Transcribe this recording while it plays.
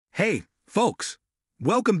Hey, folks!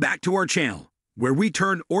 Welcome back to our channel, where we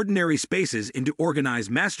turn ordinary spaces into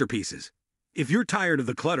organized masterpieces. If you're tired of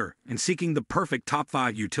the clutter and seeking the perfect top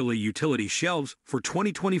 5 utility shelves for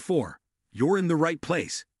 2024, you're in the right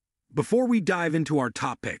place. Before we dive into our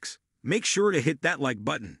top picks, make sure to hit that like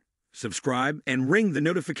button, subscribe, and ring the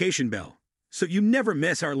notification bell so you never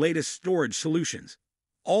miss our latest storage solutions.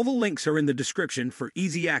 All the links are in the description for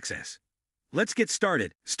easy access. Let's get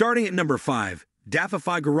started. Starting at number 5,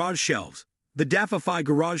 Dafify Garage Shelves. The Dafify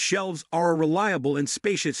Garage Shelves are a reliable and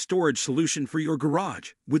spacious storage solution for your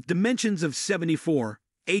garage. With dimensions of 74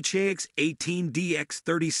 HAX 18DX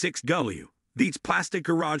 36W, these plastic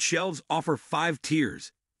garage shelves offer 5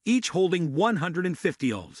 tiers, each holding 150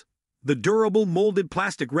 Ls. The durable molded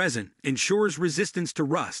plastic resin ensures resistance to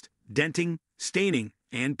rust, denting, staining,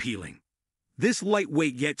 and peeling. This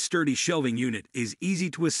lightweight yet sturdy shelving unit is easy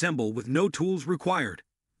to assemble with no tools required.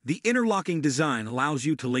 The interlocking design allows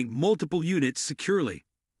you to link multiple units securely,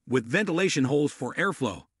 with ventilation holes for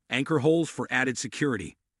airflow, anchor holes for added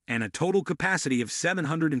security, and a total capacity of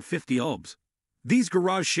 750 Ls. These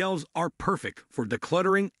garage shelves are perfect for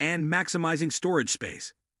decluttering and maximizing storage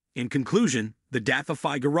space. In conclusion, the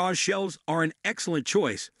Dafify Garage Shelves are an excellent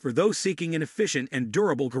choice for those seeking an efficient and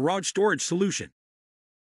durable garage storage solution.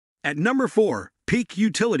 At number 4, Peak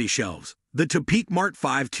Utility Shelves. The Topeak Mart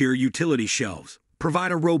 5-tier utility shelves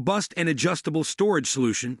provide a robust and adjustable storage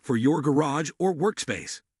solution for your garage or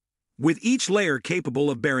workspace. With each layer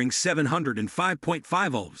capable of bearing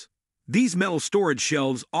 705.5 Ls, these metal storage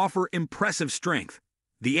shelves offer impressive strength.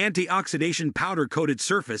 The antioxidant powder-coated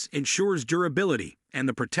surface ensures durability, and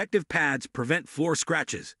the protective pads prevent floor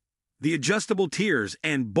scratches. The adjustable tiers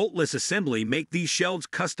and boltless assembly make these shelves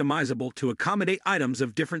customizable to accommodate items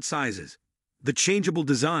of different sizes. The changeable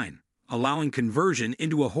design, allowing conversion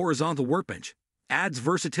into a horizontal workbench, adds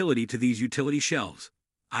versatility to these utility shelves.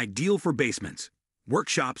 Ideal for basements,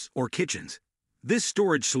 workshops, or kitchens, this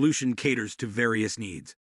storage solution caters to various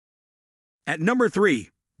needs. At number 3,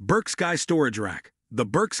 Berksky Storage Rack. The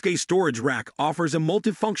Berksky Storage Rack offers a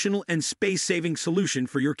multifunctional and space-saving solution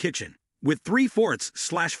for your kitchen. With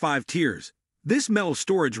 3/4/5 tiers, this metal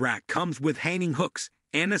storage rack comes with hanging hooks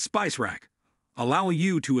and a spice rack, allowing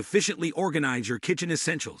you to efficiently organize your kitchen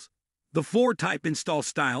essentials. The floor-type install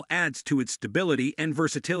style adds to its stability and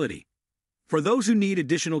versatility. For those who need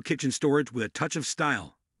additional kitchen storage with a touch of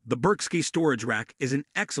style, the Berksky Storage Rack is an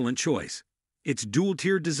excellent choice. Its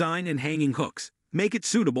dual-tier design and hanging hooks make it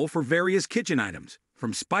suitable for various kitchen items,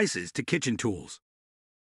 from spices to kitchen tools.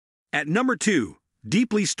 At number 2,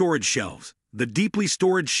 Deeply Storage Shelves. The Deeply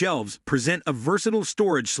Storage Shelves present a versatile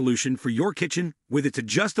storage solution for your kitchen with its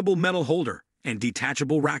adjustable metal holder and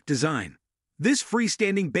detachable rack design. This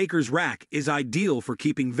freestanding baker's rack is ideal for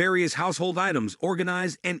keeping various household items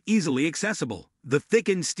organized and easily accessible. The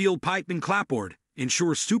thickened steel pipe and clapboard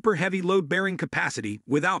ensures super heavy load-bearing capacity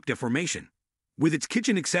without deformation. With its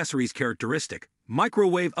kitchen accessories characteristic,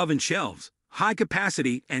 microwave oven shelves, high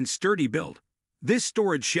capacity, and sturdy build, this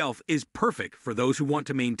storage shelf is perfect for those who want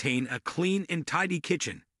to maintain a clean and tidy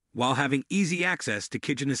kitchen while having easy access to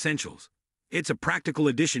kitchen essentials. It's a practical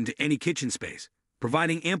addition to any kitchen space,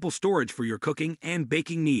 providing ample storage for your cooking and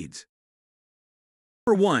baking needs.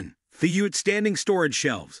 Number 1, Phiyut Standing Storage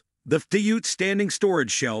Shelves. The Phiyut Standing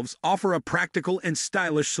Storage Shelves offer a practical and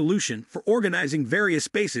stylish solution for organizing various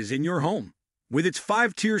spaces in your home. With its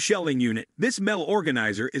 5-tier shelving unit, this metal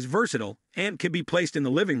organizer is versatile and can be placed in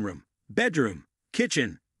the living room, bedroom,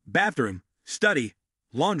 kitchen, bathroom, study,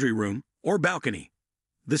 laundry room, or balcony.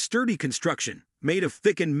 The sturdy construction, made of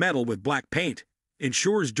thickened metal with black paint,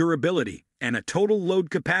 ensures durability and a total load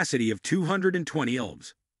capacity of 220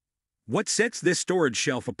 Ls. What sets this storage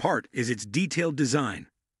shelf apart is its detailed design,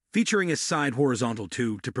 featuring a side horizontal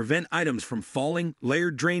tube to prevent items from falling,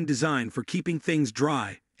 layered drain design for keeping things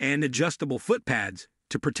dry, and adjustable foot pads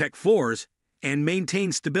to protect floors and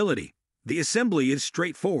maintain stability. The assembly is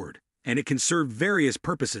straightforward, and it can serve various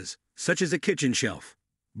purposes, such as a kitchen shelf,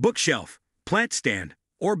 bookshelf, plant stand,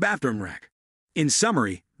 or bathroom rack. In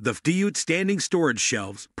summary, the Phiyut Standing Storage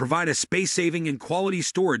Shelves provide a space-saving and quality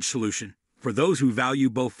storage solution for those who value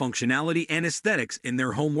both functionality and aesthetics in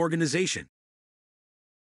their home organization.